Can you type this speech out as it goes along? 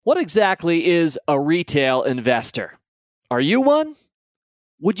What exactly is a retail investor? Are you one?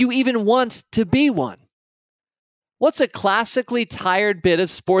 Would you even want to be one? What's a classically tired bit of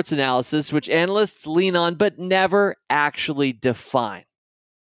sports analysis which analysts lean on but never actually define?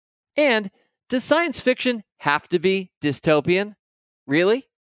 And does science fiction have to be dystopian? Really?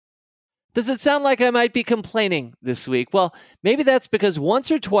 Does it sound like I might be complaining this week? Well, maybe that's because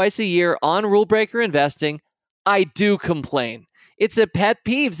once or twice a year on Rule Breaker Investing, I do complain. It's a Pet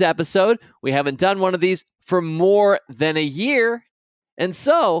Peeves episode. We haven't done one of these for more than a year. And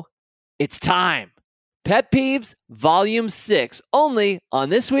so, it's time. Pet Peeves, Volume 6, only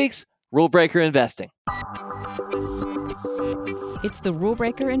on this week's Rule Breaker Investing. It's the Rule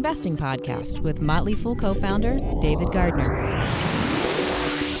Breaker Investing Podcast with Motley Fool co-founder David Gardner.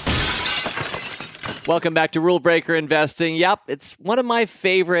 Welcome back to Rule Breaker Investing. Yep, it's one of my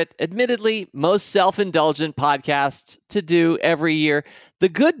favorite, admittedly, most self-indulgent podcasts to do every year. The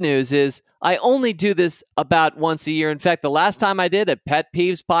good news is I only do this about once a year. In fact, the last time I did a Pet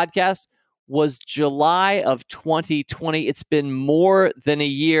Peeves podcast was July of 2020. It's been more than a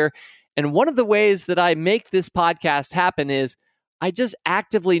year. And one of the ways that I make this podcast happen is I just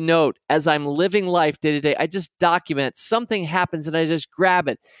actively note as I'm living life day to day, I just document something happens and I just grab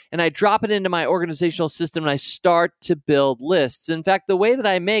it and I drop it into my organizational system and I start to build lists. In fact, the way that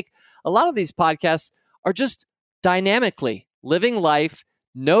I make a lot of these podcasts are just dynamically living life,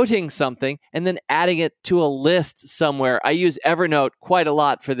 noting something, and then adding it to a list somewhere. I use Evernote quite a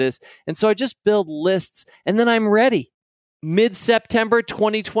lot for this. And so I just build lists and then I'm ready. Mid-September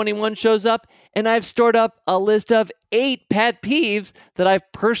 2021 shows up and I've stored up a list of 8 pet peeves that I've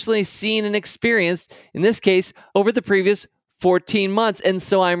personally seen and experienced, in this case, over the previous 14 months. And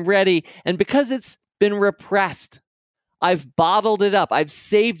so I'm ready. And because it's been repressed, I've bottled it up. I've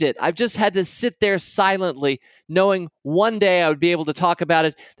saved it. I've just had to sit there silently, knowing one day I would be able to talk about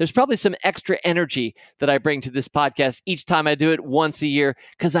it. There's probably some extra energy that I bring to this podcast each time I do it once a year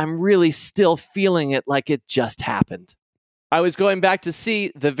because I'm really still feeling it like it just happened. I was going back to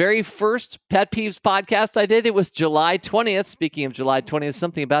see the very first Pet Peeves podcast I did. It was July 20th. Speaking of July 20th,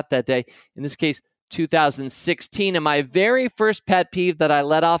 something about that day. In this case, 2016. And my very first pet peeve that I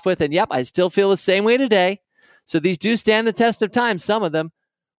led off with, and yep, I still feel the same way today. So these do stand the test of time. Some of them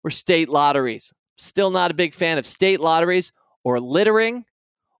were state lotteries. Still not a big fan of state lotteries or littering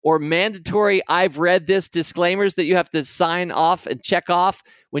or mandatory I've read this disclaimers that you have to sign off and check off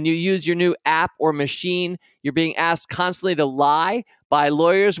when you use your new app or machine. You're being asked constantly to lie by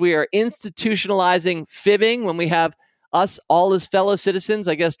lawyers. We are institutionalizing fibbing when we have us all as fellow citizens,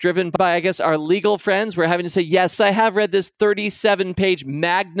 I guess, driven by, our legal friends. We're having to say, yes, I have read this 37-page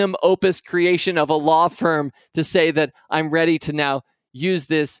magnum opus creation of a law firm to say that I'm ready to now use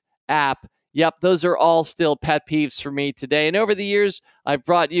this app. Yep, those are all still pet peeves for me today. And over the years, I've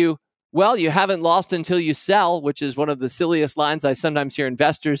brought you, well, you haven't lost until you sell, which is one of the silliest lines I sometimes hear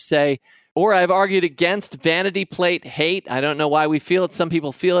investors say. Or I've argued against vanity plate hate. I don't know why we feel it. Some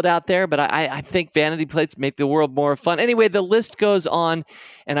people feel it out there, but I think vanity plates make the world more fun. Anyway, the list goes on,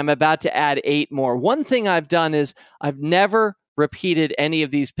 and I'm about to add 8 more. One thing I've done is I've never repeated any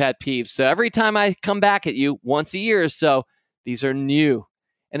of these pet peeves. So every time I come back at you once a year or so, these are new.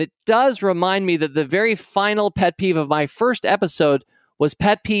 And it does remind me that the very final pet peeve of my first episode was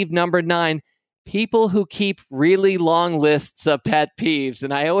pet peeve number 9, people who keep really long lists of pet peeves.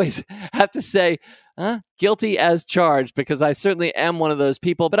 And I always have to say, guilty as charged, because I certainly am one of those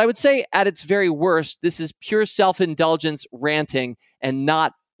people. But I would say at its very worst, this is pure self-indulgence ranting and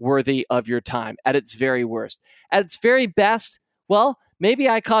not worthy of your time at its very worst. At its very best, well, maybe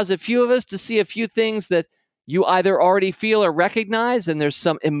I cause a few of us to see a few things that you either already feel or recognize, and there's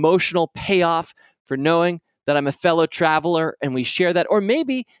some emotional payoff for knowing that I'm a fellow traveler and we share that. Or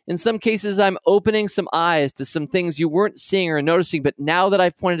maybe in some cases, I'm opening some eyes to some things you weren't seeing or noticing, but now that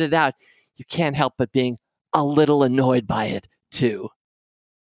I've pointed it out, you can't help but being a little annoyed by it too.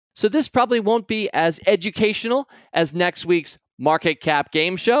 So this probably won't be as educational as next week's Market Cap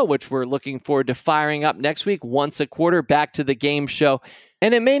Game Show, which we're looking forward to firing up next week, once a quarter, back to the game show.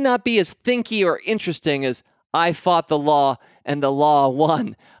 And it may not be as thinky or interesting as I Fought the Law and the Law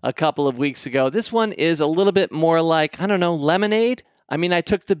Won a couple of weeks ago. This one is a little bit more like, lemonade. I mean, I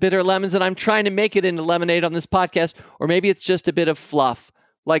took the bitter lemons and I'm trying to make it into lemonade on this podcast. Or maybe it's just a bit of fluff,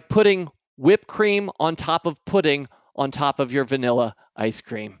 like putting whipped cream on top of pudding on top of your vanilla ice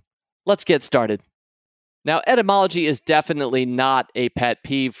cream. Let's get started. Now, etymology is definitely not a pet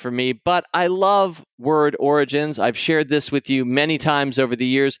peeve for me, but I love word origins. I've shared this with you many times over the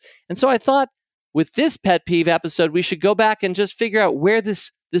years. And so I thought with this pet peeve episode, we should go back and just figure out where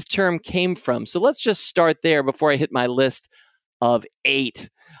this term came from. So let's just start there before I hit my list of 8.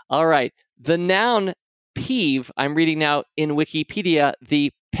 All right. The noun peeve, I'm reading now in Wikipedia,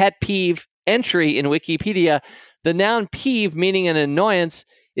 the pet peeve entry in Wikipedia. The noun peeve, meaning an annoyance,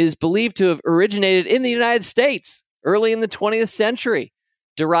 is believed to have originated in the United States early in the 20th century,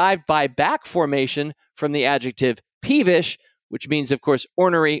 derived by back formation from the adjective peevish, which means, of course,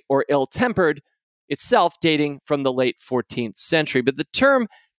 ornery or ill-tempered, itself dating from the late 14th century. But the term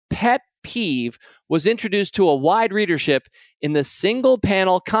pet peeve was introduced to a wide readership in the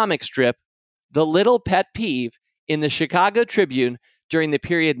single-panel comic strip, The Little Pet Peeve, in the Chicago Tribune during the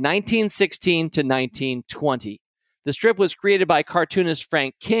period 1916 to 1920. The strip was created by cartoonist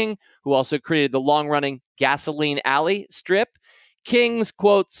Frank King, who also created the long-running Gasoline Alley strip. King's,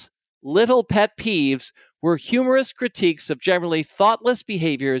 quotes, little pet peeves were humorous critiques of generally thoughtless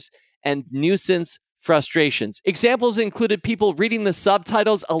behaviors and nuisance frustrations. Examples included people reading the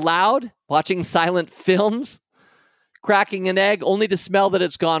subtitles aloud, watching silent films, cracking an egg only to smell that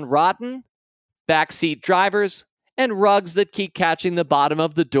it's gone rotten, backseat drivers, and rugs that keep catching the bottom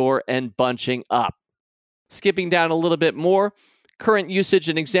of the door and bunching up. Skipping down a little bit more, current usage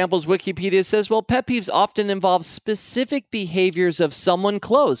and examples, Wikipedia says, well, pet peeves often involve specific behaviors of someone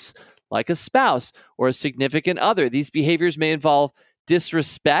close, like a spouse or a significant other. These behaviors may involve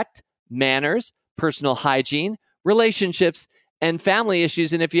disrespect, manners, personal hygiene, relationships, and family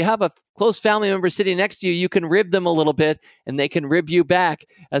issues. And if you have a close family member sitting next to you, you can rib them a little bit and they can rib you back.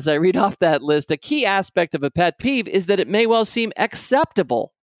 As I read off that list, a key aspect of a pet peeve is that it may well seem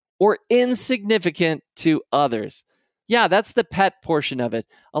acceptable or insignificant to others. Yeah, that's the pet portion of it.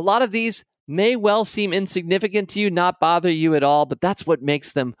 A lot of these may well seem insignificant to you, not bother you at all, but that's what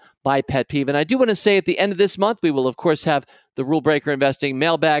makes them my pet peeve. And I do want to say at the end of this month, we will, of course, have the Rule Breaker Investing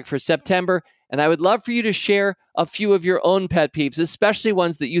mailbag for September. And I would love for you to share a few of your own pet peeves, especially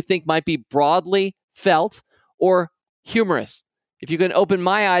ones that you think might be broadly felt or humorous. If you can open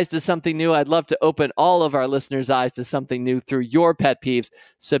my eyes to something new, I'd love to open all of our listeners' eyes to something new through your pet peeves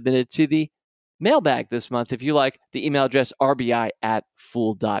submitted to the mailbag this month. If you like, the email address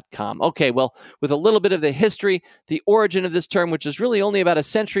rbi@fool.com. Okay, well, with a little bit of the history, the origin of this term, which is really only about a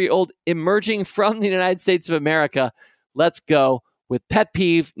century old, emerging from the United States of America, let's go with pet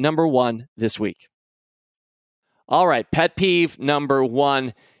peeve number one this week. All right, pet peeve number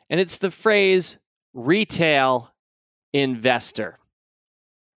one, and it's the phrase retail investor.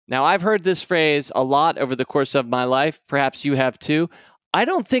 Now, I've heard this phrase a lot over the course of my life. Perhaps you have too. I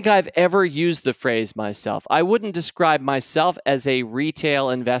don't think I've ever used the phrase myself. I wouldn't describe myself as a retail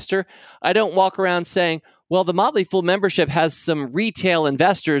investor. I don't walk around saying, well, the Motley Fool membership has some retail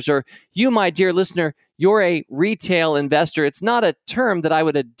investors, or you, my dear listener, you're a retail investor. It's not a term that I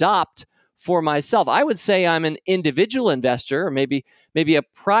would adopt for myself. I would say I'm an individual investor, or maybe a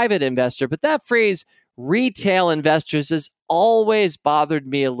private investor, but that phrase retail investors has always bothered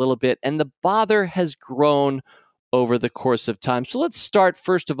me a little bit, and the bother has grown over the course of time. So let's start,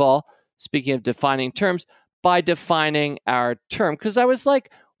 first of all, speaking of defining terms, by defining our term, because I was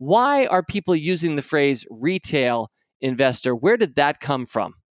like, why are people using the phrase retail investor? Where did that come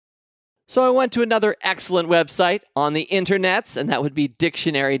from? So I went to another excellent website on the internets, and that would be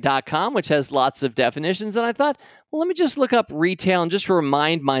dictionary.com, which has lots of definitions. And I thought, well, let me just look up retail and just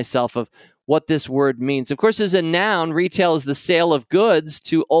remind myself of what this word means. Of course, as a noun, retail is the sale of goods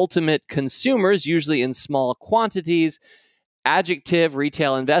to ultimate consumers, usually in small quantities. Adjective,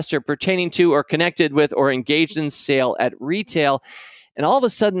 retail investor, pertaining to or connected with or engaged in sale at retail. And all of a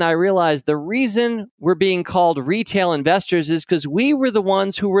sudden, I realized the reason we're being called retail investors is because we were the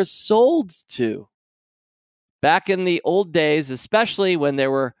ones who were sold to. Back in the old days, especially when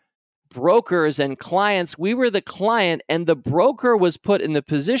there were brokers and clients, we were the client, and the broker was put in the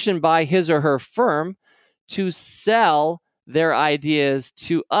position by his or her firm to sell their ideas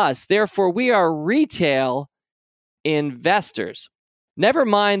to us. Therefore, we are retail investors. Never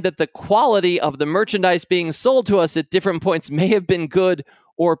mind that the quality of the merchandise being sold to us at different points may have been good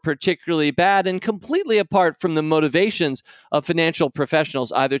or particularly bad, and completely apart from the motivations of financial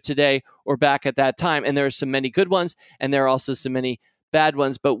professionals, either today or back at that time. And there are so many good ones, and there are also so many bad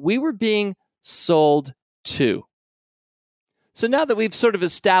ones, but we were being sold to. So now that we've sort of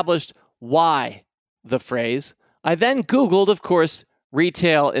established why the phrase, I then Googled, of course,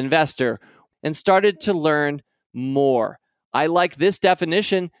 retail investor and started to learn more. I like this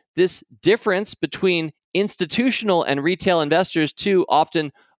definition, this difference between institutional and retail investors, two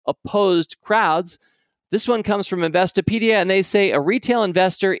often opposed crowds. This one comes from Investopedia, and they say a retail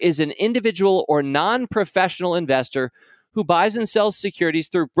investor is an individual or non-professional investor who buys and sells securities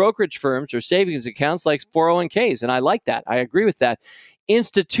through brokerage firms or savings accounts like 401ks. And I like that. I agree with that.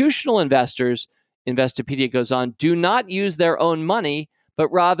 Institutional investors, Investopedia goes on, do not use their own money,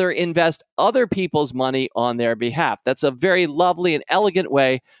 but rather invest other people's money on their behalf. That's a very lovely and elegant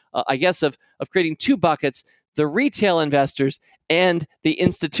way, I guess, of creating two buckets: the retail investors and the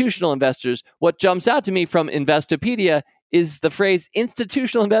institutional investors. What jumps out to me from Investopedia is the phrase,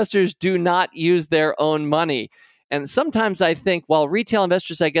 institutional investors do not use their own money. And sometimes I think, while retail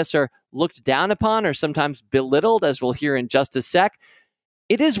investors, I guess, are looked down upon or sometimes belittled, as we'll hear in just a sec,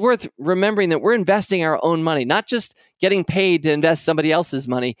 it is worth remembering that we're investing our own money, not just getting paid to invest somebody else's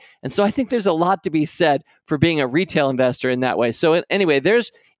money. And so I think there's a lot to be said for being a retail investor in that way. So anyway,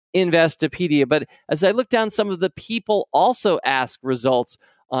 there's Investopedia. But as I look down some of the people also ask results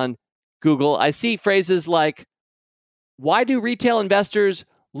on Google, I see phrases like, why do retail investors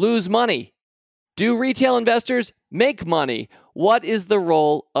lose money? Do retail investors make money? What is the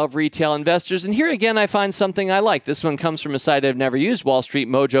role of retail investors? And here again, I find something I like. This one comes from a site I've never used,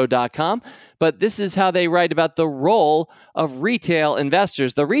 wallstreetmojo.com. But this is how they write about the role of retail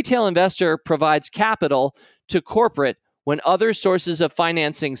investors. The retail investor provides capital to corporate when other sources of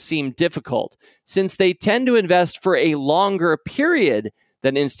financing seem difficult. Since they tend to invest for a longer period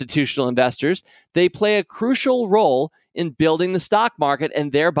than institutional investors, they play a crucial role in building the stock market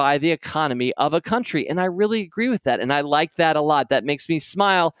and thereby the economy of a country. And I really agree with that. And I like that a lot. That makes me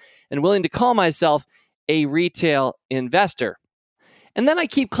smile and willing to call myself a retail investor. And then I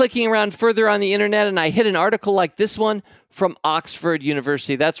keep clicking around further on the internet and I hit an article like this one from Oxford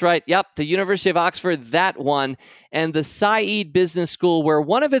University. That's right. Yep, the University of Oxford, that one. And the Said Business School, where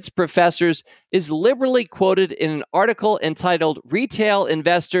one of its professors is liberally quoted in an article entitled, "Retail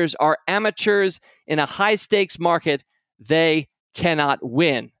Investors Are Amateurs in a High-Stakes Market They Cannot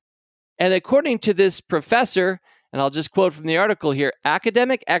Win." And according to this professor, and I'll just quote from the article here,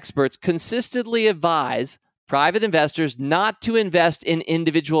 academic experts consistently advise private investors not to invest in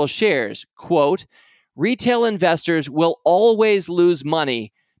individual shares. Quote, retail investors will always lose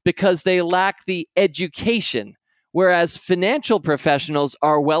money because they lack the education, whereas financial professionals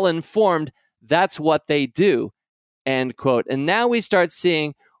are well informed. That's what they do. End quote. And now we start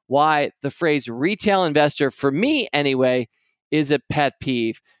seeing why the phrase retail investor, for me anyway, is a pet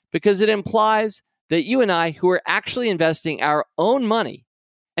peeve, because it implies that you and I, who are actually investing our own money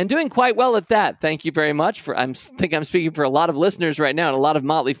and doing quite well at that, thank you very much. I think I'm speaking for a lot of listeners right now and a lot of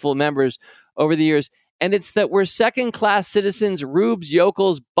Motley Fool members over the years. And it's that we're second-class citizens, rubes,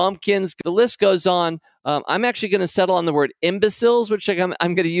 yokels, bumpkins. The list goes on. I'm actually going to settle on the word imbeciles, which I'm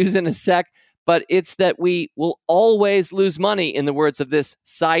going to use in a sec. But it's that we will always lose money, in the words of this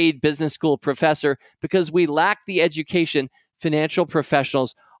Said Business School professor, because we lack the education. Financial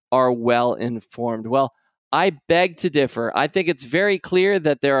professionals are well informed. Well, I beg to differ. I think it's very clear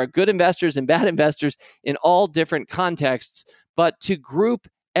that there are good investors and bad investors in all different contexts, but to group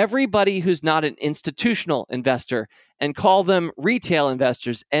everybody who's not an institutional investor and call them retail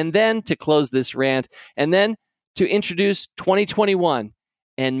investors, and then to close this rant, and then to introduce 2021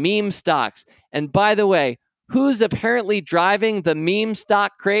 and meme stocks. And by the way, who's apparently driving the meme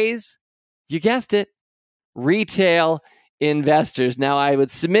stock craze? You guessed it, retail investors. Now, I would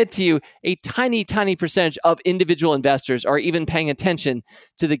submit to you a tiny, tiny percentage of individual investors are even paying attention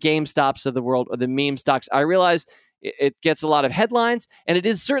to the GameStops of the world or the meme stocks. I realize it gets a lot of headlines, and it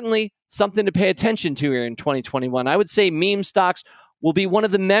is certainly something to pay attention to here in 2021. I would say meme stocks will be one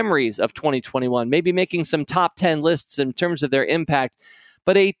of the memories of 2021, maybe making some top 10 lists in terms of their impact.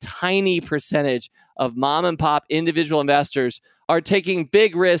 But a tiny percentage of mom and pop individual investors are taking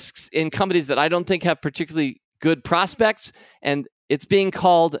big risks in companies that I don't think have particularly good prospects. And it's being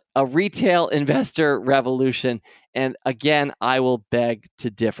called a retail investor revolution. And again, I will beg to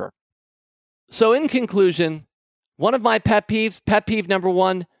differ. So in conclusion, one of my pet peeve number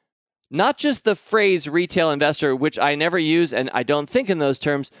one, not just the phrase retail investor, which I never use and I don't think in those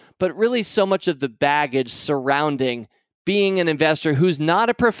terms, but really so much of the baggage surrounding being an investor who's not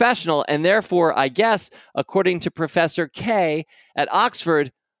a professional. And therefore, I guess, according to Professor K at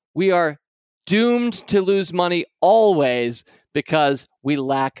Oxford, we are doomed to lose money always because we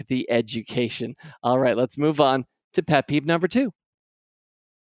lack the education. All right, let's move on to pet peeve number two.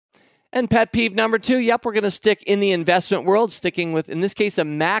 And pet peeve number two, yep, we're going to stick in the investment world, sticking with, in this case, a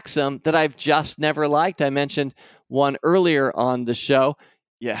maxim that I've just never liked. I mentioned one earlier on the show.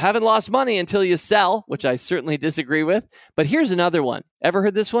 You haven't lost money until you sell, which I certainly disagree with. But here's another one. Ever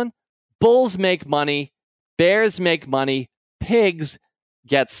heard this one? Bulls make money, bears make money, pigs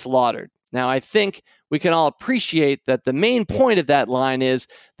get slaughtered. Now, I think we can all appreciate that the main point of that line is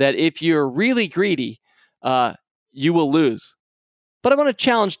that if you're really greedy, you will lose. But I want to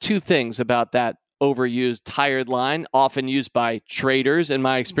challenge two things about that overused, tired line, often used by traders in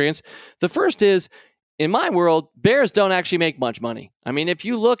my experience. The first is, in my world, bears don't actually make much money. I mean, if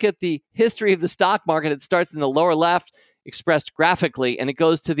you look at the history of the stock market, it starts in the lower left, expressed graphically, and it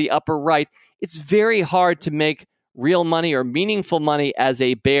goes to the upper right. It's very hard to make real money or meaningful money as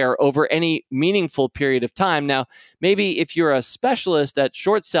a bear over any meaningful period of time. Now, maybe if you're a specialist at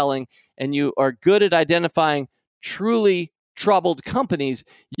short selling and you are good at identifying truly troubled companies,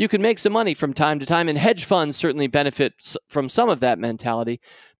 you can make some money from time to time, and hedge funds certainly benefit from some of that mentality.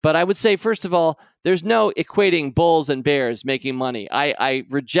 But I would say, first of all, there's no equating bulls and bears making money. I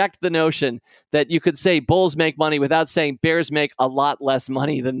reject the notion that you could say bulls make money without saying bears make a lot less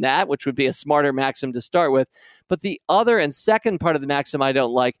money than that, which would be a smarter maxim to start with. But the other and second part of the maxim I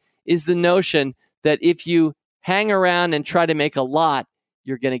don't like is the notion that if you hang around and try to make a lot,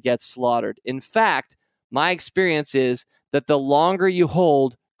 you're going to get slaughtered. In fact, my experience is that the longer you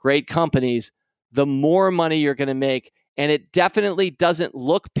hold great companies, the more money you're going to make. And it definitely doesn't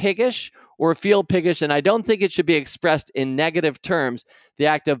look piggish or feel piggish. And I don't think it should be expressed in negative terms, the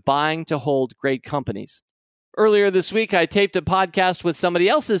act of buying to hold great companies. Earlier this week, I taped a podcast with somebody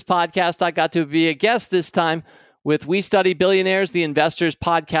else's podcast. I got to be a guest this time with We Study Billionaires, the Investors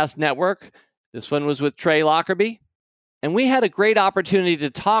Podcast Network. This one was with Trey Lockerbie. And we had a great opportunity to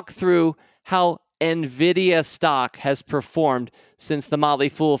talk through how NVIDIA stock has performed since the Motley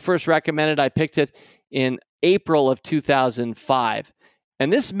Fool first recommended. I picked it in April of 2005.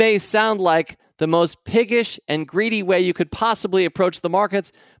 And this may sound like the most piggish and greedy way you could possibly approach the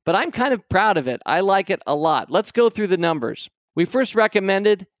markets, but I'm kind of proud of it. I like it a lot. Let's go through the numbers. We first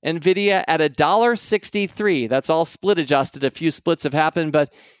recommended NVIDIA at $1.63. That's all split adjusted. A few splits have happened,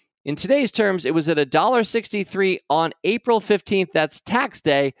 but in today's terms, it was at $1.63 on April 15th. That's tax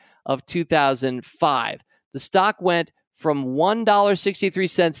day of 2005. The stock went from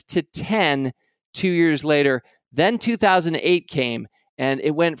 $1.63 to 10 2 years later. Then 2008 came, and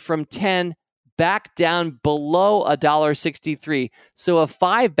it went from 10 back down below $1.63. So a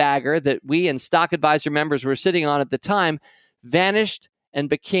five-bagger that we and Stock Advisor members were sitting on at the time vanished and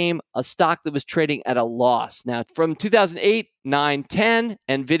became a stock that was trading at a loss. Now, from 2008, 9, 10,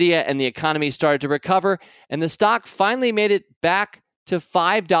 NVIDIA and the economy started to recover, and the stock finally made it back to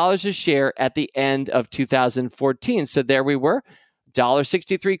 $5 a share at the end of 2014. So there we were,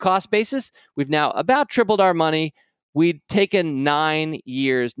 $1.63 cost basis. We've now about tripled our money. We'd taken 9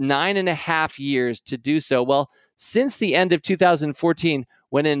 years, 9.5 years to do so. Well, since the end of 2014,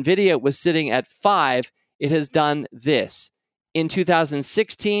 when NVIDIA was sitting at 5, it has done this. In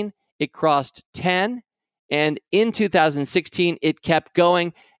 2016, it crossed 10, and in 2016, it kept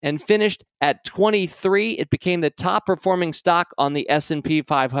going and finished at 23. It became the top performing stock on the S&P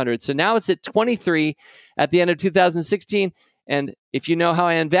 500. So now it's at 23 at the end of 2016. And if you know how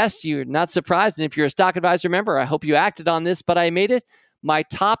I invest, you're not surprised. And if you're a Stock Advisor member, I hope you acted on this, but I made it my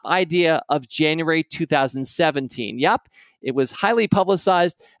top idea of January 2017. Yep, it was highly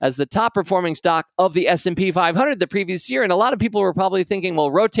publicized as the top performing stock of the S&P 500 the previous year. And a lot of people were probably thinking,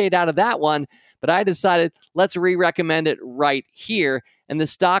 well, rotate out of that one. But I decided, let's re-recommend it right here. And the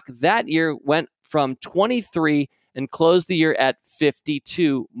stock that year went from 23 and closed the year at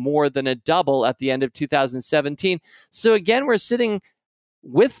 52, more than a double at the end of 2017. So again, we're sitting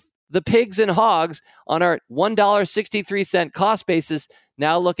with the pigs and hogs on our $1.63 cost basis,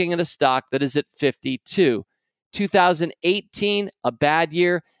 now looking at a stock that is at 52. 2018, a bad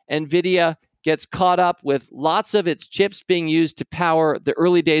year. NVIDIA gets caught up with lots of its chips being used to power the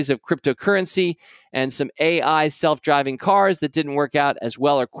early days of cryptocurrency and some AI self-driving cars that didn't work out as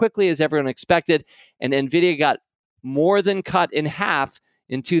well or quickly as everyone expected. And NVIDIA got more than cut in half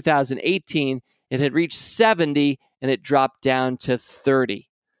in 2018. It had reached 70 and it dropped down to 30.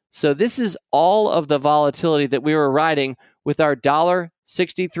 So this is all of the volatility that we were riding with our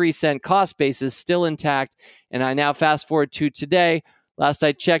 $1.63 cost basis still intact. And I now fast forward to today. Last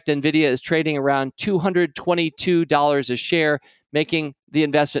I checked, NVIDIA is trading around $222 a share, making the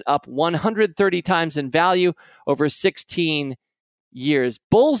investment up 130 times in value over 16 years.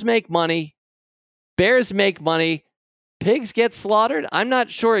 Bulls make money. Bears make money. Pigs get slaughtered. I'm not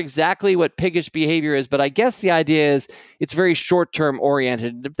sure exactly what piggish behavior is, but I guess the idea is it's very short-term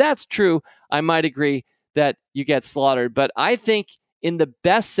oriented. And if that's true, I might agree that you get slaughtered. But I think in the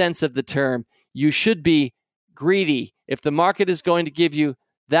best sense of the term, you should be greedy if the market is going to give you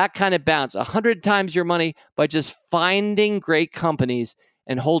that kind of bounce, 100 times your money by just finding great companies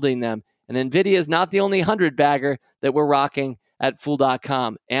and holding them. And NVIDIA is not the only 100 bagger that we're rocking at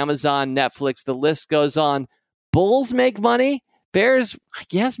Fool.com. Amazon, Netflix, the list goes on. Bulls make money. Bears, I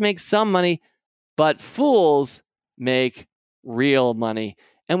guess, make some money. But fools make real money.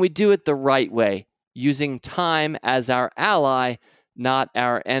 And we do it the right way, using time as our ally, not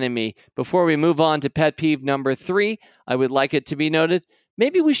our enemy. Before we move on to pet peeve number 3, I would like it to be noted,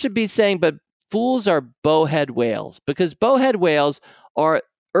 maybe we should be saying, but fools are bowhead whales, because bowhead whales are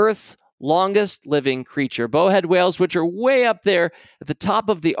Earth's longest living creature. Bowhead whales, which are way up there at the top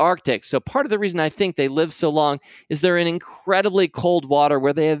of the Arctic. So part of the reason I think they live so long is they're in incredibly cold water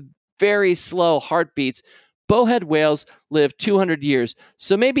where they have very slow heartbeats. Bowhead whales live 200 years.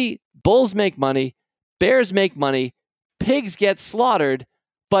 So maybe bulls make money, bears make money, pigs get slaughtered,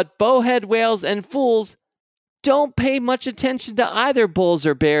 but bowhead whales and fools don't pay much attention to either bulls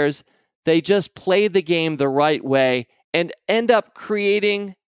or bears. They just play the game the right way and end up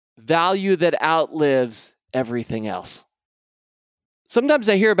creating value that outlives everything else. Sometimes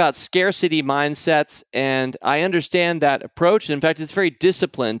I hear about scarcity mindsets, and I understand that approach. In fact, it's very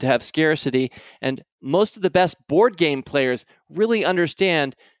disciplined to have scarcity, and most of the best board game players really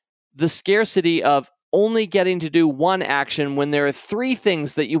understand the scarcity of only getting to do one action when there are 3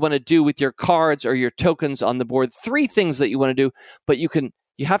 things that you want to do with your cards or your tokens on the board. 3 things that you want to do, but you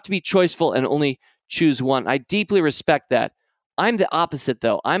have to be choiceful and only choose one. I deeply respect that. I'm the opposite,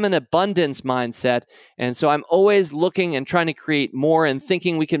 though. I'm an abundance mindset, and so I'm always looking and trying to create more and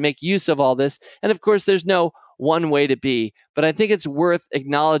thinking we can make use of all this. And of course, there's no one way to be, but I think it's worth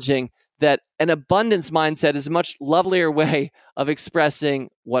acknowledging that an abundance mindset is a much lovelier way of expressing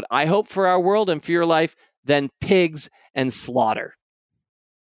what I hope for our world and for your life than pigs and slaughter.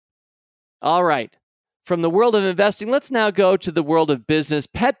 All right. From the world of investing, let's now go to the world of business.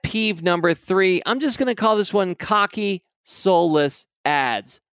 Pet peeve number 3. I'm just going to call this one cocky, soulless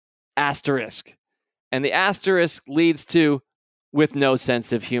ads, asterisk. And the asterisk leads to with no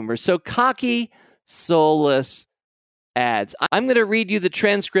sense of humor. So cocky, soulless ads. I'm going to read you the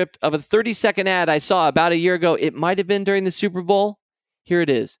transcript of a 30-second ad I saw about a year ago. It might have been during the Super Bowl. Here it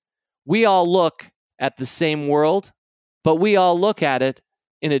is. We all look at the same world, but we all look at it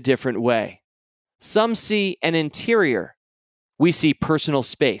in a different way. Some see an interior. We see personal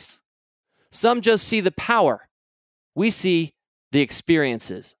space. Some just see the power. We see the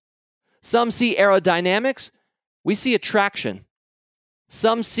experiences. Some see aerodynamics. We see attraction.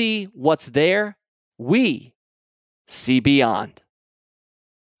 Some see what's there. We see beyond.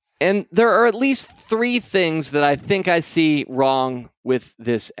 And there are at least 3 things that I think I see wrong with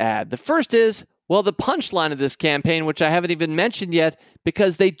this ad. The first is, well, the punchline of this campaign, which I haven't even mentioned yet,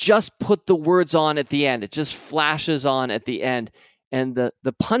 because they just put the words on at the end. It just flashes on at the end. And the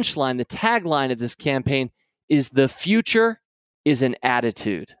punchline, the tagline of this campaign is the future is an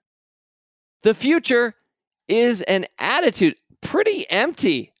attitude. The future is an attitude. Pretty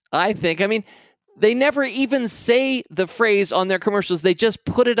empty, I think. I mean, they never even say the phrase on their commercials. They just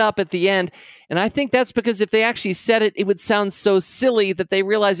put it up at the end. And I think that's because if they actually said it, it would sound so silly that they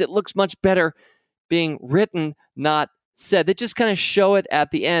realize it looks much better being written, not said. They just kind of show it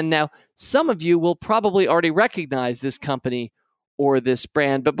at the end. Now, some of you will probably already recognize this company or this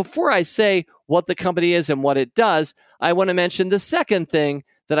brand. But before I say what the company is and what it does, I want to mention the second thing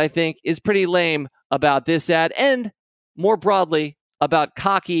that I think is pretty lame about this ad and more broadly about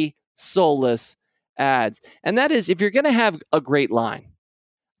cocky, soulless ads. And that is, if you're going to have a great line,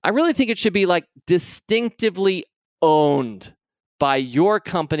 I really think it should be like distinctively owned by your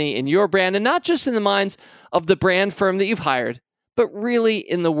company and your brand, and not just in the minds of the brand firm that you've hired, but really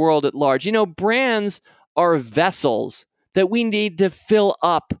in the world at large. You know, brands are vessels that we need to fill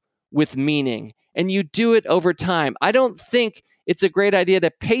up with meaning, and you do it over time. I don't think it's a great idea to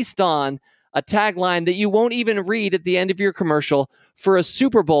paste on a tagline that you won't even read at the end of your commercial for a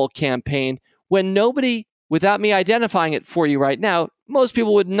Super Bowl campaign when nobody, without me identifying it for you right now, most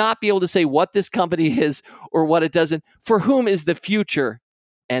people would not be able to say what this company is or what it doesn't. For whom is the future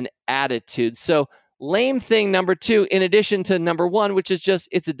an attitude? So lame thing number 2, in addition to number 1, which is just,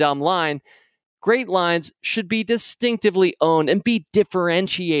 it's a dumb line. Great lines should be distinctively owned and be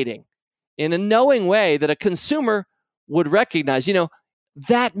differentiating in a knowing way that a consumer would recognize. You know,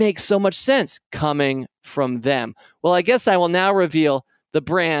 that makes so much sense coming from them. Well, I guess I will now reveal the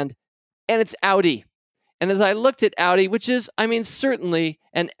brand, and it's Audi. And as I looked at Audi, which is, I mean, certainly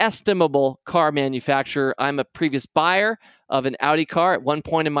an estimable car manufacturer, I'm a previous buyer of an Audi car at one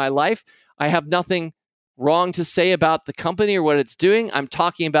point in my life. I have nothing wrong to say about the company or what it's doing. I'm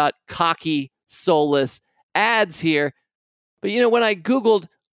talking about cocky, soulless ads here. But, you know, when I Googled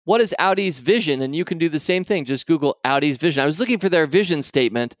what is Audi's vision, and you can do the same thing, just Google Audi's vision. I was looking for their vision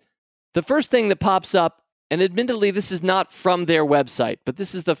statement. The first thing that pops up, and admittedly, this is not from their website, but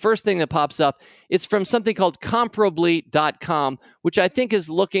this is the first thing that pops up. It's from something called comparably.com, which I think is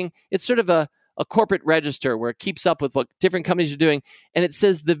looking, it's sort of a corporate register where it keeps up with what different companies are doing. And it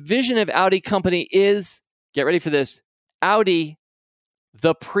says the vision of Audi company is, get ready for this, Audi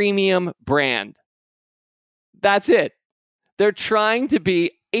the premium brand. That's it. They're trying to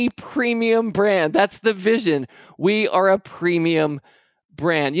be a premium brand. That's the vision. We are a premium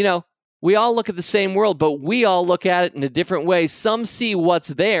brand. You know, we all look at the same world, but we all look at it in a different way. Some see what's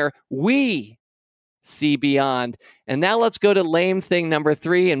there. We see beyond. And now let's go to lame thing number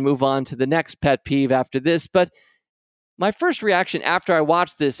 3 and move on to the next pet peeve after this. But my first reaction after I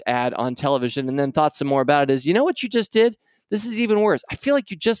watched this ad on television and then thought some more about it is, you know what you just did? This is even worse. I feel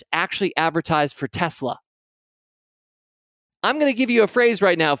like you just actually advertised for Tesla. I'm going to give you a phrase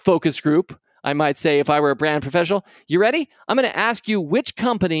right now, focus group, I might say if I were a brand professional. You ready? I'm going to ask you which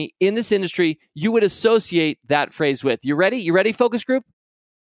company in this industry you would associate that phrase with. You ready? You ready, focus group?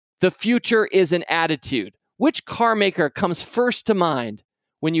 The future is an attitude. Which car maker comes first to mind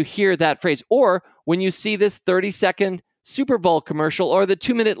when you hear that phrase? Or when you see this 30-second Super Bowl commercial or the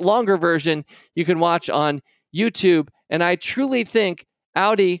 2-minute longer version you can watch on YouTube. And I truly think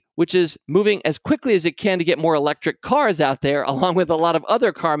Audi, which is moving as quickly as it can to get more electric cars out there, along with a lot of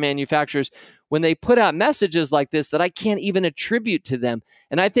other car manufacturers, when they put out messages like this that I can't even attribute to them.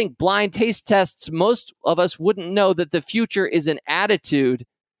 And I think blind taste tests, most of us wouldn't know that the future is an attitude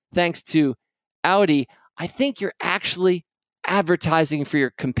thanks to Audi. I think you're actually advertising for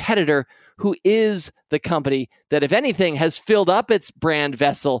your competitor, who is the company that, if anything, has filled up its brand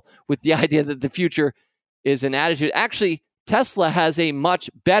vessel with the idea that the future is an attitude. Actually, Tesla has a much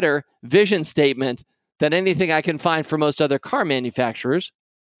better vision statement than anything I can find for most other car manufacturers.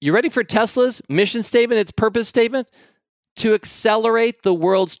 You ready for Tesla's mission statement, its purpose statement? To accelerate the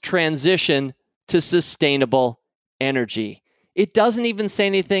world's transition to sustainable energy. It doesn't even say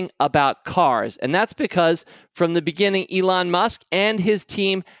anything about cars. And that's because from the beginning, Elon Musk and his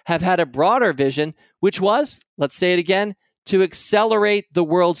team have had a broader vision, which was, let's say it again, to accelerate the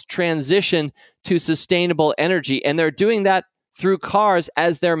world's transition to sustainable energy. And they're doing that through cars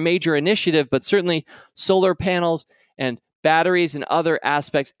as their major initiative, but certainly solar panels and batteries and other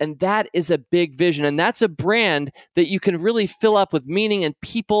aspects. And that is a big vision. And that's a brand that you can really fill up with meaning, and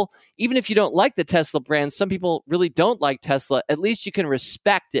people, even if you don't like the Tesla brand, some people really don't like Tesla, at least you can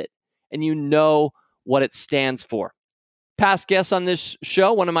respect it and you know what it stands for. Past guest on this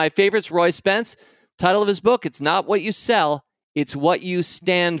show, one of my favorites, Roy Spence, title of his book, It's Not What You Sell, It's What You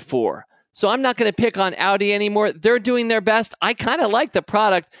Stand For. So I'm not going to pick on Audi anymore. They're doing their best. I kind of like the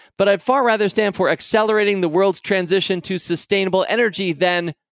product, but I'd far rather stand for accelerating the world's transition to sustainable energy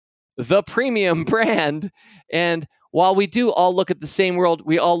than the premium brand. And while we do all look at the same world,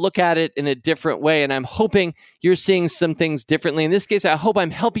 we all look at it in a different way. And I'm hoping you're seeing some things differently. In this case, I hope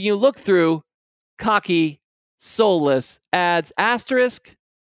I'm helping you look through cocky, soulless ads, asterisk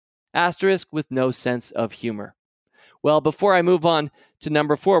with no sense of humor. Well, before I move on to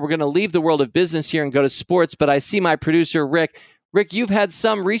number 4, we're going to leave the world of business here and go to sports, but I see my producer, Rick. Rick, you've had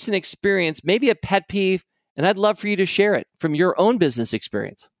some recent experience, maybe a pet peeve, and I'd love for you to share it from your own business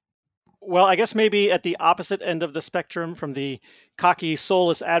experience. Well, I guess maybe at the opposite end of the spectrum from the cocky,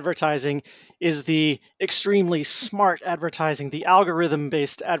 soulless advertising is the extremely smart advertising, the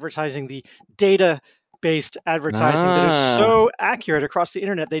algorithm-based advertising, the data-based advertising that is so accurate across the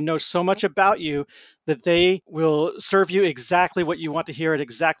internet. They know so much about you that they will serve you exactly what you want to hear at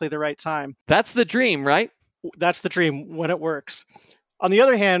exactly the right time. That's the dream, right? That's the dream when it works. On the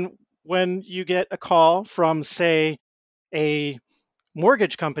other hand, when you get a call from, say, a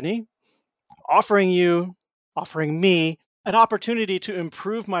mortgage company offering me an opportunity to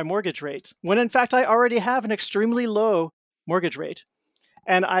improve my mortgage rate, when in fact I already have an extremely low mortgage rate.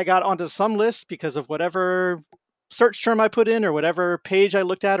 And I got onto some list because of whatever search term I put in or whatever page I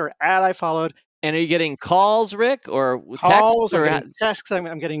looked at or ad I followed. And are you getting calls, Rick, or calls, texts? Or I'm getting texts,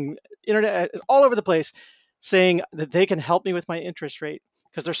 I'm getting internet all over the place saying that they can help me with my interest rate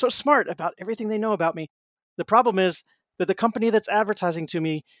because they're so smart about everything they know about me. The problem is that the company that's advertising to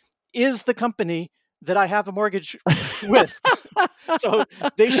me is the company that I have a mortgage with. So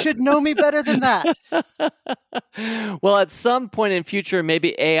they should know me better than that. Well, at some point in future,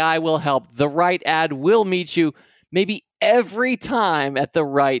 maybe AI will help. The right ad will meet you maybe every time at the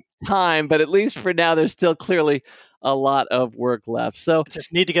right time. But at least for now, there's still clearly a lot of work left. So I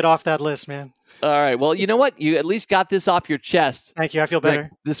just need to get off that list, man. All right. Well, you know what? You at least got this off your chest. Thank you. I feel better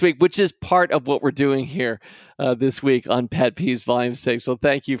this week, which is part of what we're doing here this week on Pet Peeves Volume 6. Well,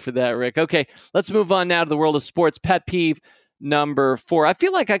 thank you for that, Rick. Okay, let's move on now to the world of sports. Pet peeve number 4. I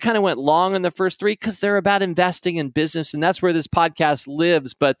feel like I kind of went long on the first 3 because they're about investing in business, and that's where this podcast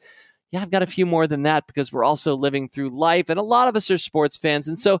lives. But yeah, I've got a few more than that because we're also living through life, and a lot of us are sports fans.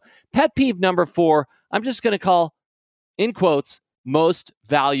 And so pet peeve number 4, I'm just going to call, in quotes, most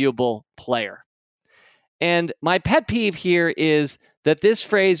valuable player. And my pet peeve here is that this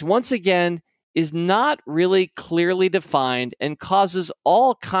phrase, once again, is not really clearly defined and causes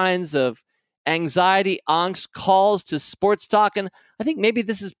all kinds of anxiety, angst, calls to sports talk. And I think maybe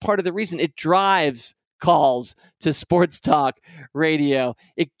this is part of the reason it drives calls to sports talk radio.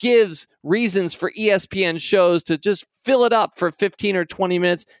 It gives reasons for ESPN shows to just fill it up for 15 or 20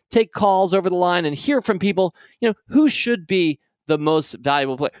 minutes, take calls over the line and hear from people, who should be the most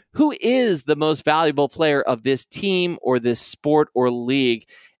valuable player? Who is the most valuable player of this team or this sport or league?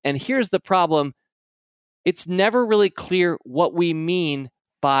 And here's the problem. It's never really clear what we mean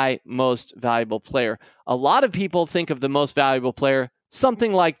by most valuable player. A lot of people think of the most valuable player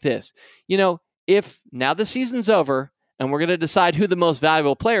something like this. If now the season's over and we're going to decide who the most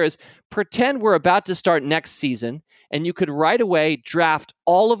valuable player is, pretend we're about to start next season and you could right away draft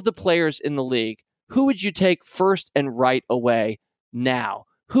all of the players in the league. Who would you take first and right away now?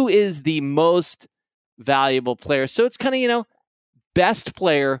 Who is the most valuable player? So it's kind of, best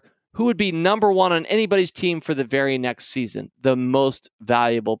player, who would be number one on anybody's team for the very next season, the most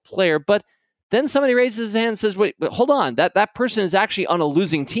valuable player. But then somebody raises his hand and says, wait, hold on, that person is actually on a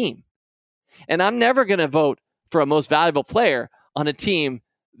losing team. And I'm never going to vote for a most valuable player on a team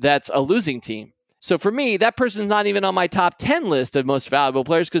that's a losing team. So for me, that person's not even on my top 10 list of most valuable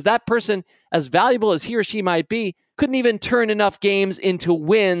players because that person, as valuable as he or she might be, couldn't even turn enough games into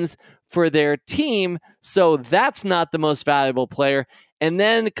wins for their team. So that's not the most valuable player. And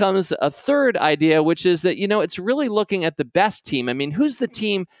then comes a third idea, which is that, it's really looking at the best team. I mean, who's the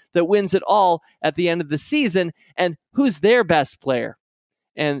team that wins it all at the end of the season and who's their best player?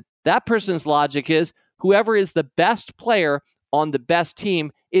 And that person's logic is whoever is the best player on the best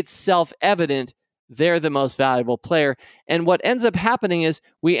team, it's self-evident they're the most valuable player. And what ends up happening is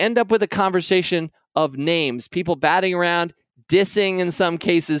we end up with a conversation of names, people batting around, dissing in some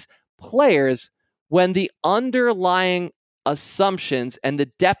cases, players, when the underlying assumptions and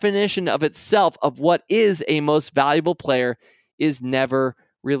the definition of itself of what is a most valuable player is never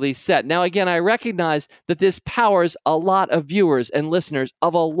really set. Now, again, I recognize that this powers a lot of viewers and listeners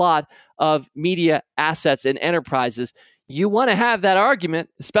of a lot of media assets and enterprises. You want to have that argument,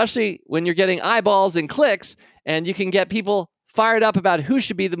 especially when you're getting eyeballs and clicks, and you can get people fired up about who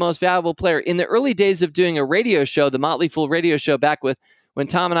should be the most valuable player. In the early days of doing a radio show, the Motley Fool radio show back with when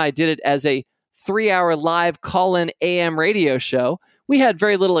Tom and I did it as a 3-hour live call-in AM radio show, we had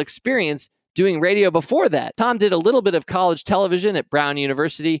very little experience doing radio before that. Tom did a little bit of college television at Brown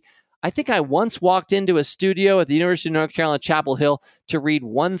University. I think I once walked into a studio at the University of North Carolina, Chapel Hill to read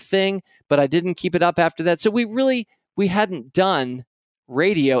one thing, but I didn't keep it up after that. So we hadn't done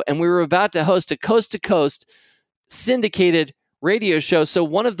radio, and we were about to host a coast-to-coast syndicated radio show. So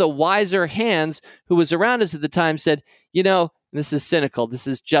one of the wiser hands who was around us at the time said, this is cynical. This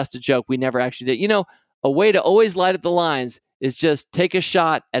is just a joke. We never actually did. A way to always light up the lines is just take a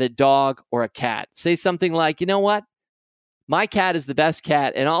shot at a dog or a cat. Say something like, you know what? My cat is the best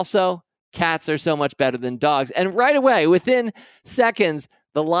cat. And also, cats are so much better than dogs. And right away, within seconds,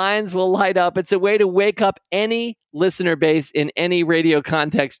 the lines will light up. It's a way to wake up any listener base in any radio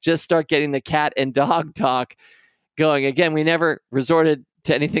context. Just start getting the cat and dog talk going. Again, we never resorted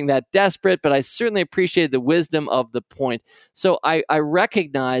to anything that desperate, but I certainly appreciated the wisdom of the point. So I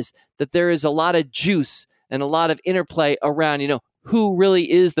recognize that there is a lot of juice and a lot of interplay around, who really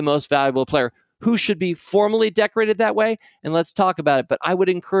is the most valuable player, who should be formally decorated that way, and let's talk about it. But I would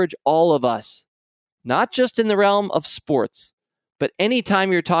encourage all of us, not just in the realm of sports, but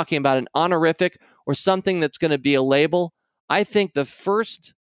anytime you're talking about an honorific or something that's going to be a label, I think the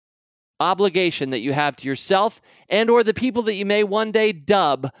first obligation that you have to yourself and or the people that you may one day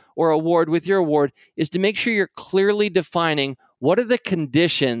dub or award with your award is to make sure you're clearly defining what are the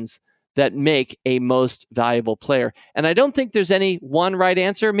conditions that make a most valuable player. And I don't think there's any one right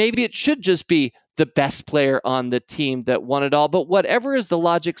answer. Maybe it should just be the best player on the team that won it all. But whatever is the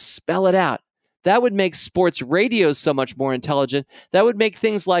logic, spell it out. That would make sports radio so much more intelligent. That would make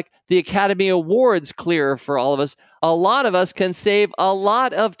things like the Academy Awards clearer for all of us. A lot of us can save a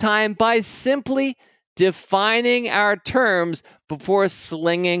lot of time by simply defining our terms before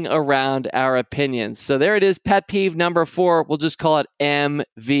slinging around our opinions. So there it is, pet peeve number 4. We'll just call it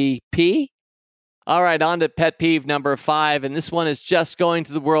MVP. All right, on to pet peeve number 5. And this one is just going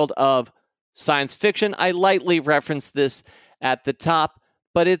to the world of science fiction. I lightly referenced this at the top,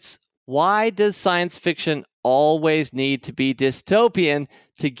 but it's why does science fiction always need to be dystopian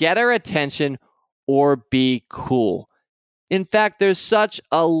to get our attention or be cool? In fact, there's such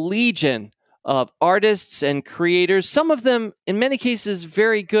a legion of artists and creators, some of them, in many cases,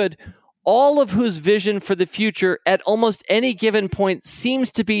 very good, all of whose vision for the future at almost any given point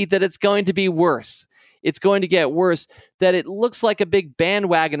seems to be that it's going to be worse. it's going to get worse, that it looks like a big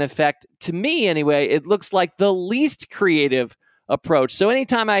bandwagon effect. To me, anyway, it looks like the least creative approach. So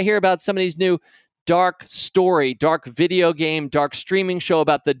anytime I hear about somebody's new dark story, dark video game, dark streaming show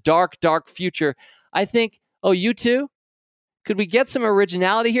about the dark, dark future, I think, oh, you too? Could we get some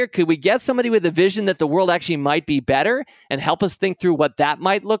originality here? Could we get somebody with a vision that the world actually might be better and help us think through what that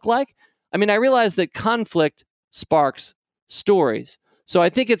might look like? I mean, I realize that conflict sparks stories. So I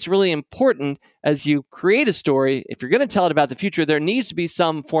think it's really important as you create a story, if you're going to tell it about the future, there needs to be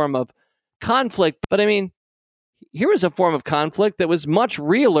some form of conflict. But I mean, here was a form of conflict that was much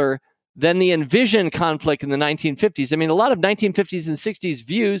realer than the envisioned conflict in the 1950s. I mean, a lot of 1950s and 60s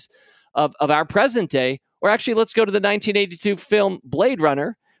views of our present day, or actually, let's go to the 1982 film Blade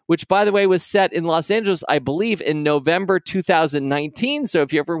Runner, which, by the way, was set in Los Angeles, I believe, in November 2019. So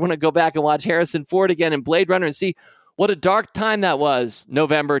if you ever want to go back and watch Harrison Ford again in Blade Runner and see what a dark time that was,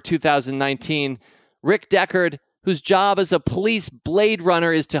 November 2019, Rick Deckard, whose job as a police Blade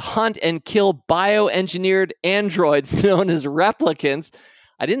Runner is to hunt and kill bioengineered androids known as replicants.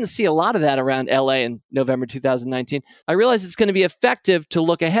 I didn't see a lot of that around LA in November 2019. I realize it's going to be effective to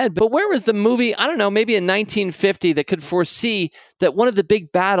look ahead, but where was the movie, I don't know, maybe in 1950 that could foresee that one of the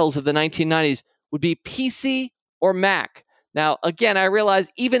big battles of the 1990s would be PC or Mac? Now, again, I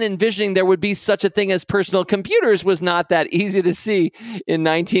realize even envisioning there would be such a thing as personal computers was not that easy to see in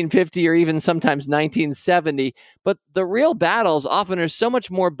 1950 or even sometimes 1970, but the real battles often are so much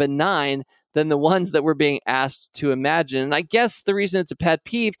more benign than the ones that we're being asked to imagine. And I guess the reason it's a pet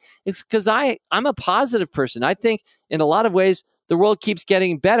peeve is because I'm a positive person. I think in a lot of ways, the world keeps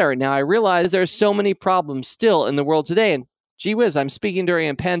getting better. Now, I realize there are so many problems still in the world today. And gee whiz, I'm speaking during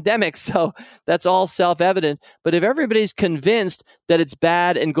a pandemic, so that's all self-evident. But if everybody's convinced that it's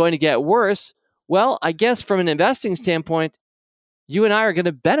bad and going to get worse, well, I guess from an investing standpoint, you and I are going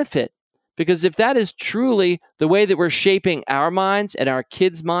to benefit. Because if that is truly the way that we're shaping our minds and our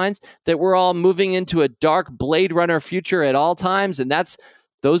kids' minds, that we're all moving into a dark Blade Runner future at all times, and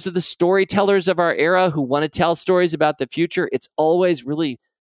those are the storytellers of our era who want to tell stories about the future, it's always really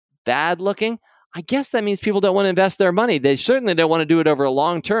bad looking. I guess that means people don't want to invest their money. They certainly don't want to do it over a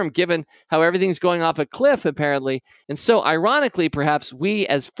long term, given how everything's going off a cliff, apparently. And so, ironically, perhaps we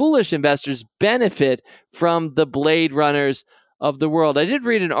as foolish investors benefit from the Blade Runners of the world. I did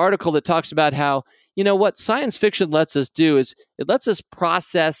read an article that talks about how, what science fiction lets us do is it lets us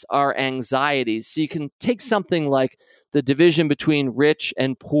process our anxieties. So you can take something like the division between rich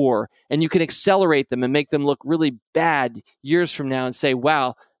and poor, and you can accelerate them and make them look really bad years from now and say,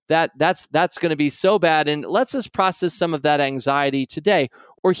 wow, that's going to be so bad. And it lets us process some of that anxiety today.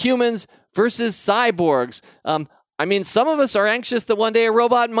 Or humans versus cyborgs. I mean, some of us are anxious that one day a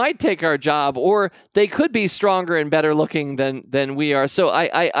robot might take our job, or they could be stronger and better looking than we are. So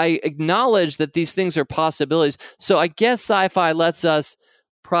I acknowledge that these things are possibilities. So I guess sci-fi lets us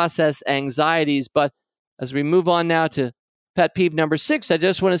process anxieties. But as we move on now to pet peeve number 6, I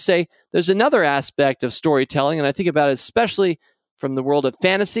just want to say there's another aspect of storytelling, and I think about it especially from the world of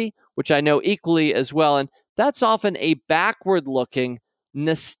fantasy, which I know equally as well. And that's often a backward-looking,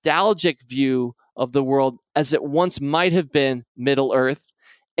 nostalgic view of the world as it once might have been Middle Earth.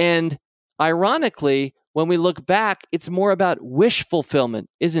 And ironically, when we look back, it's more about wish fulfillment,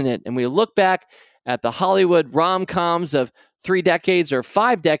 isn't it? And we look back at the Hollywood rom-coms of 3 decades or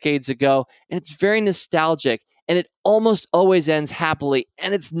 5 decades ago, and it's very nostalgic, and it almost always ends happily,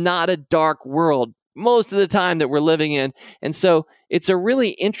 and it's not a dark world most of the time that we're living in. And so it's a really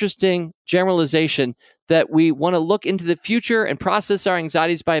interesting generalization that we want to look into the future and process our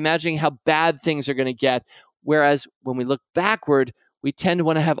anxieties by imagining how bad things are going to get. Whereas when we look backward, we tend to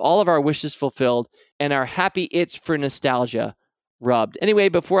want to have all of our wishes fulfilled and our happy itch for nostalgia rubbed. Anyway,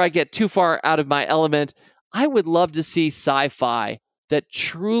 before I get too far out of my element, I would love to see sci-fi that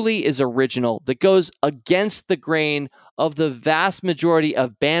truly is original, that goes against the grain of the vast majority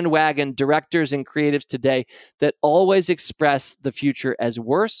of bandwagon directors and creatives today that always express the future as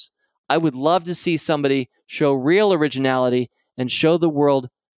worse. I would love to see somebody show real originality and show the world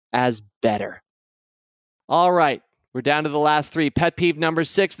as better. All right, we're down to the last 3. Pet peeve number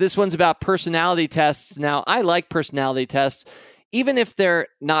 6. This one's about personality tests. Now, I like personality tests, even if they're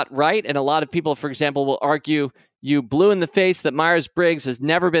not right. And a lot of people, for example, will argue you blew in the face that Myers-Briggs has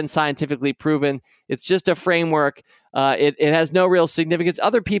never been scientifically proven. It's just a framework. It has no real significance.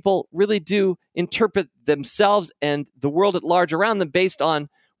 Other people really do interpret themselves and the world at large around them based on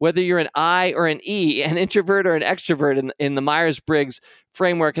whether you're an I or an E, an introvert or an extrovert in the Myers-Briggs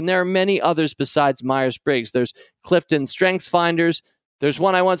framework. And there are many others besides Myers-Briggs. There's Clifton Strengths Finders. There's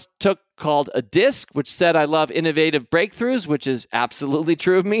one I once took called a disc, which said I love innovative breakthroughs, which is absolutely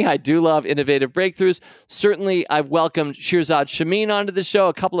true of me. I do love innovative breakthroughs. Certainly, I've welcomed Shirzad Shamin onto the show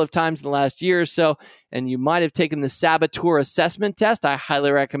a couple of times in the last year or so, and you might have taken the Saboteur Assessment Test. I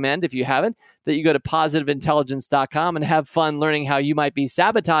highly recommend, if you haven't, that you go to positiveintelligence.com and have fun learning how you might be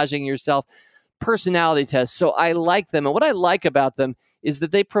sabotaging yourself. Personality tests. So I like them. And what I like about them is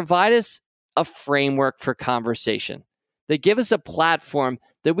that they provide us a framework for conversation. They give us a platform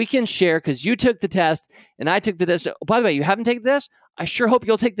that we can share because you took the test and I took the test. Oh, by the way, you haven't taken the test? I sure hope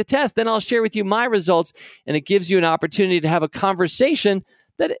you'll take the test. Then I'll share with you my results, and it gives you an opportunity to have a conversation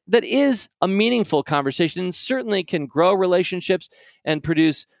that is a meaningful conversation and certainly can grow relationships and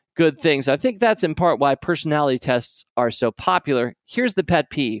produce good things. I think that's in part why personality tests are so popular. Here's the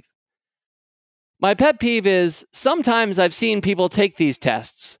pet peeve. My pet peeve is sometimes I've seen people take these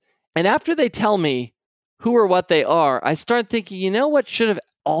tests, and after they tell me who or what they are, I start thinking, you know what should have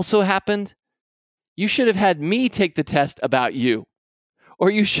also happened? You should have had me take the test about you. Or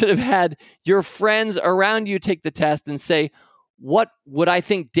you should have had your friends around you take the test and say, what would I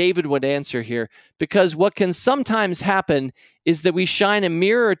think David would answer here? Because what can sometimes happen is that we shine a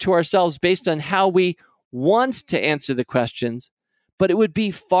mirror to ourselves based on how we want to answer the questions, but it would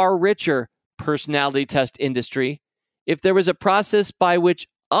be far richer, personality test industry, if there was a process by which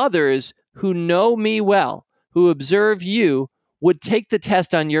others who know me well, who observe you, would take the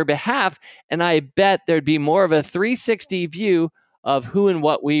test on your behalf, and I bet there'd be more of a 360 view of who and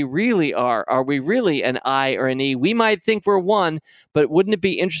what we really are. Are we really an I or an E? We might think we're one, but wouldn't it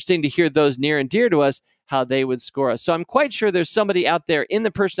be interesting to hear those near and dear to us, how they would score us? So I'm quite sure there's somebody out there in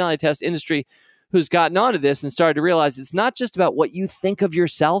the personality test industry who's gotten onto this and started to realize it's not just about what you think of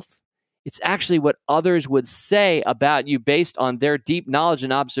yourself. It's actually what others would say about you based on their deep knowledge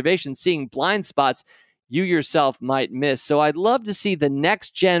and observation, seeing blind spots you yourself might miss. So I'd love to see the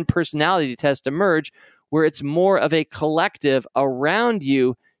next gen personality test emerge where it's more of a collective around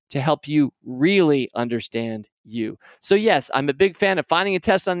you to help you really understand you. So yes, I'm a big fan of finding a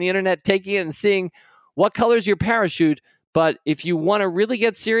test on the internet, taking it and seeing what color is your parachute. But if you want to really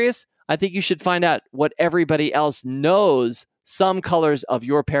get serious, I think you should find out what everybody else knows some colors of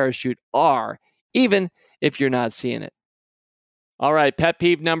your parachute are, even if you're not seeing it. All right, pet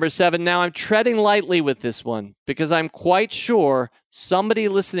peeve number 7. Now I'm treading lightly with this one because I'm quite sure somebody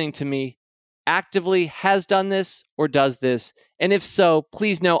listening to me actively has done this or does this. And if so,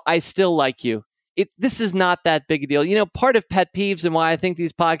 please know I still like you. This is not that big a deal. You know, part of pet peeves and why I think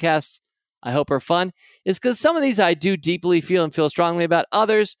these podcasts, I hope, are fun is because some of these I do deeply feel and feel strongly about.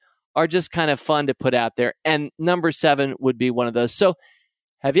 Others are just kind of fun to put out there. And number 7 would be one of those. So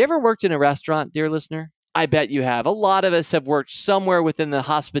have you ever worked in a restaurant, dear listener? I bet you have. A lot of us have worked somewhere within the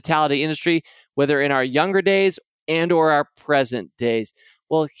hospitality industry, whether in our younger days and or our present days.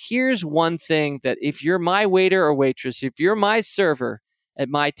 Well, here's one thing that if you're my waiter or waitress, if you're my server at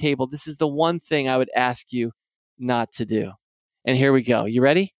my table, this is the one thing I would ask you not to do. And here we go. You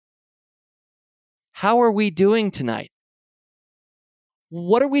ready? How are we doing tonight?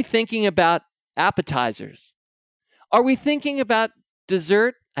 What are we thinking about appetizers? Are we thinking about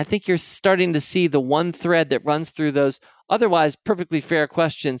dessert? I think you're starting to see the one thread that runs through those otherwise perfectly fair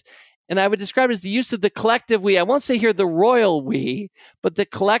questions. And I would describe it as the use of the collective we. I won't say here the royal we, but the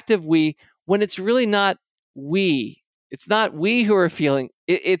collective we, when it's really not we. It's not we who are feeling.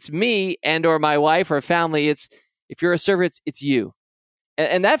 It's me and or my wife or family. It's if you're a server, it's you.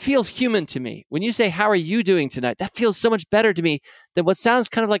 And that feels human to me. When you say, how are you doing tonight? That feels so much better to me than what sounds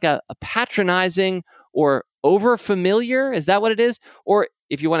kind of like a patronizing or over familiar. Is that what it is? Or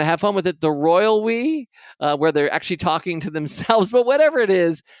if you want to have fun with it, the royal we, where they're actually talking to themselves. But whatever it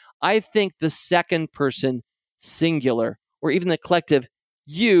is, I think the second person singular or even the collective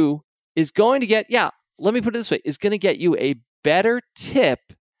you is going to get, let me put it this way, is going to get you a better tip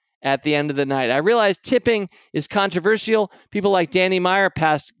at the end of the night. I realize tipping is controversial. People like Danny Meyer,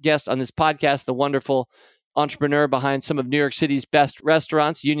 past guest on this podcast, the wonderful entrepreneur behind some of New York City's best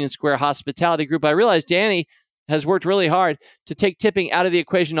restaurants, Union Square Hospitality Group. I realize Danny has worked really hard to take tipping out of the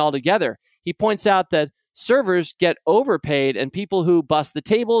equation altogether. He points out that servers get overpaid and people who bust the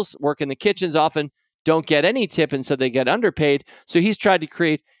tables, work in the kitchens, often don't get any tip, and so they get underpaid. So he's tried to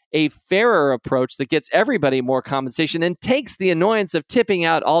create a fairer approach that gets everybody more compensation and takes the annoyance of tipping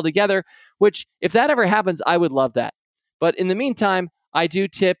out altogether, which if that ever happens, I would love that. But in the meantime, I do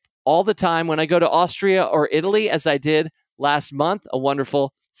tip all the time when I go to Austria or Italy, as I did last month, a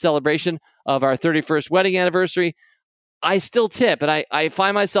wonderful celebration of our 31st wedding anniversary. I still tip, and I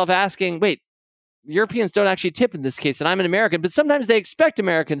find myself asking, wait, Europeans don't actually tip in this case, and I'm an American, but sometimes they expect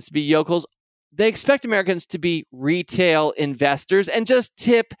Americans to be yokels. They expect Americans to be retail investors and just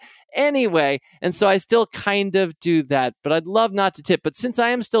tip anyway. And so I still kind of do that, but I'd love not to tip. But since I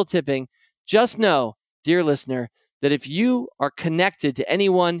am still tipping, just know, dear listener, that if you are connected to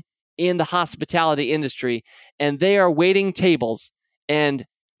anyone in the hospitality industry and they are waiting tables, and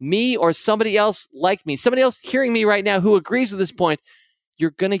me or somebody else like me, somebody else hearing me right now who agrees with this point,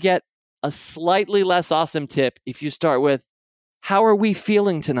 you're going to get a slightly less awesome tip if you start with, how are we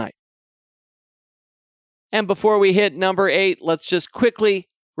feeling tonight? And before we hit number 8, let's just quickly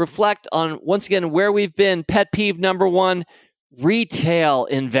reflect on, once again, where we've been. Pet peeve number 1, retail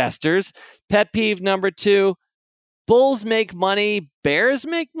investors. Pet peeve number 2, bulls make money, bears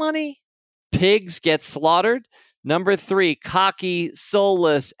make money, pigs get slaughtered. Number 3, cocky,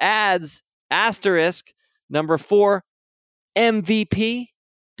 soulless ads, asterisk. Number 4, MVP,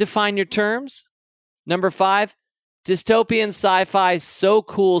 define your terms. Number 5, dystopian sci-fi, so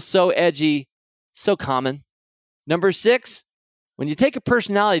cool, so edgy, so common. Number 6, when you take a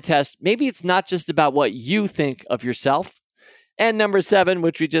personality test, maybe it's not just about what you think of yourself. And number 7,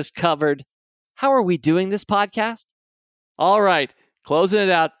 which we just covered, how are we doing this podcast? All right, closing it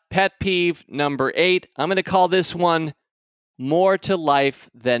out, pet peeve number 8. I'm going to call this one more to life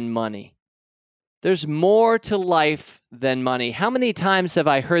than money. There's more to life than money. How many times have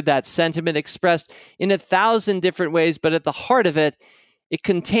I heard that sentiment expressed in 1,000 different ways, but at the heart of it, it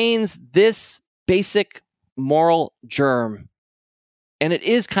contains this basic moral germ. And it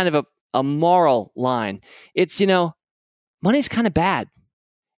is kind of a moral line. It's, money's kind of bad.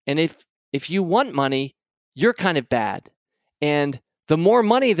 And if you want money, you're kind of bad. And the more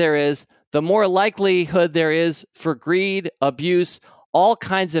money there is, the more likelihood there is for greed, abuse, all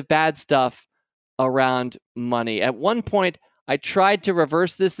kinds of bad stuff around money. At one point, I tried to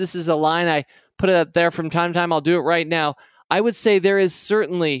reverse this. This is a line I put it up there from time to time. I'll do it right now. I would say there is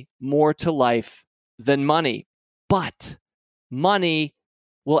certainly more to life than money, but money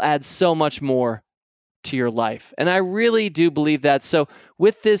will add so much more to your life. And I really do believe that. So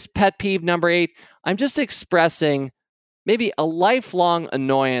with this pet peeve number 8, I'm just expressing maybe a lifelong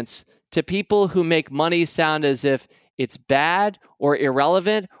annoyance to people who make money sound as if it's bad or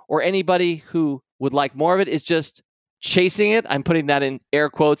irrelevant, or anybody who would like more of it is just chasing it. I'm putting that in air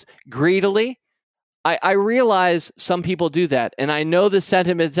quotes, greedily. I realize some people do that, and I know the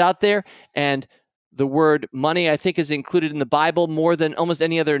sentiment's out there, and the word money, I think, is included in the Bible more than almost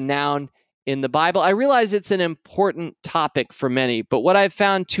any other noun in the Bible. I realize it's an important topic for many, but what I've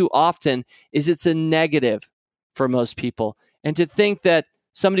found too often is it's a negative for most people. And to think that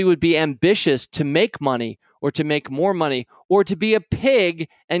somebody would be ambitious to make money or to make more money or to be a pig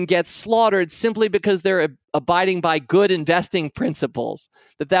and get slaughtered simply because they're abiding by good investing principles,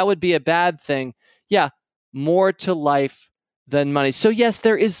 that would be a bad thing. Yeah, more to life than money. So yes,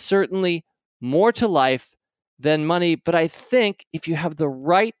 there is certainly more to life than money, but I think if you have the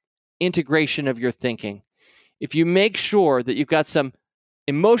right integration of your thinking, if you make sure that you've got some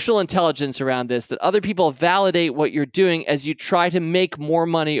emotional intelligence around this, that other people validate what you're doing as you try to make more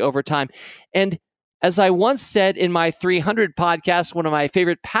money over time. And as I once said in my 300 podcast, one of my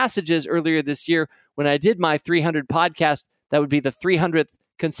favorite passages earlier this year, when I did my 300 podcast, that would be the 300th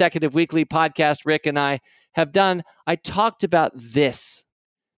consecutive weekly podcast Rick and I have done, I talked about this,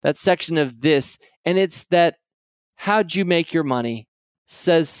 that section of this, and it's that how'd you make your money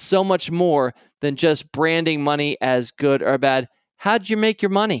says so much more than just branding money as good or bad. How'd you make your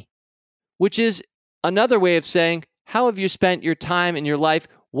money? Which is another way of saying, how have you spent your time in your life?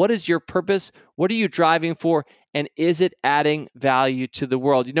 What is your purpose? What are you driving for? And is it adding value to the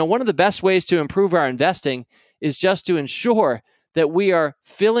world? One of the best ways to improve our investing is just to ensure that we are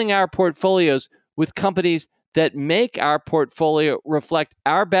filling our portfolios with companies that make our portfolio reflect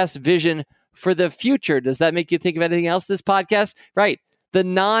our best vision for the future. Does that make you think of anything else, this podcast? Right. The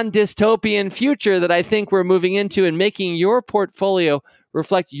non-dystopian future that I think we're moving into, and making your portfolio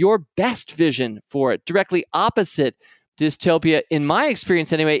reflect your best vision for it. Directly opposite dystopia, in my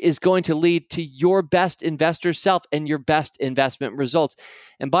experience anyway, is going to lead to your best investor self and your best investment results.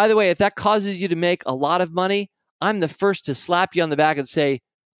 And by the way, if that causes you to make a lot of money, I'm the first to slap you on the back and say,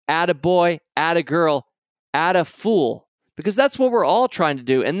 atta boy, atta girl, atta fool, because that's what we're all trying to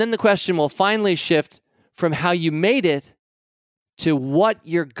do. And then the question will finally shift from how you made it to what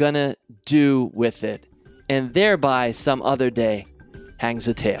you're going to do with it. And thereby, some other day, hangs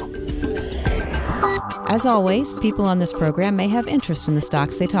a tale. As always, people on this program may have interest in the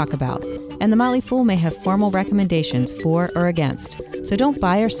stocks they talk about, and the Motley Fool may have formal recommendations for or against. So don't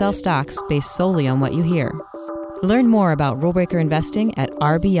buy or sell stocks based solely on what you hear. Learn more about rule breaker investing at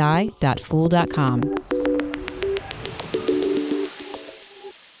rbi.fool.com.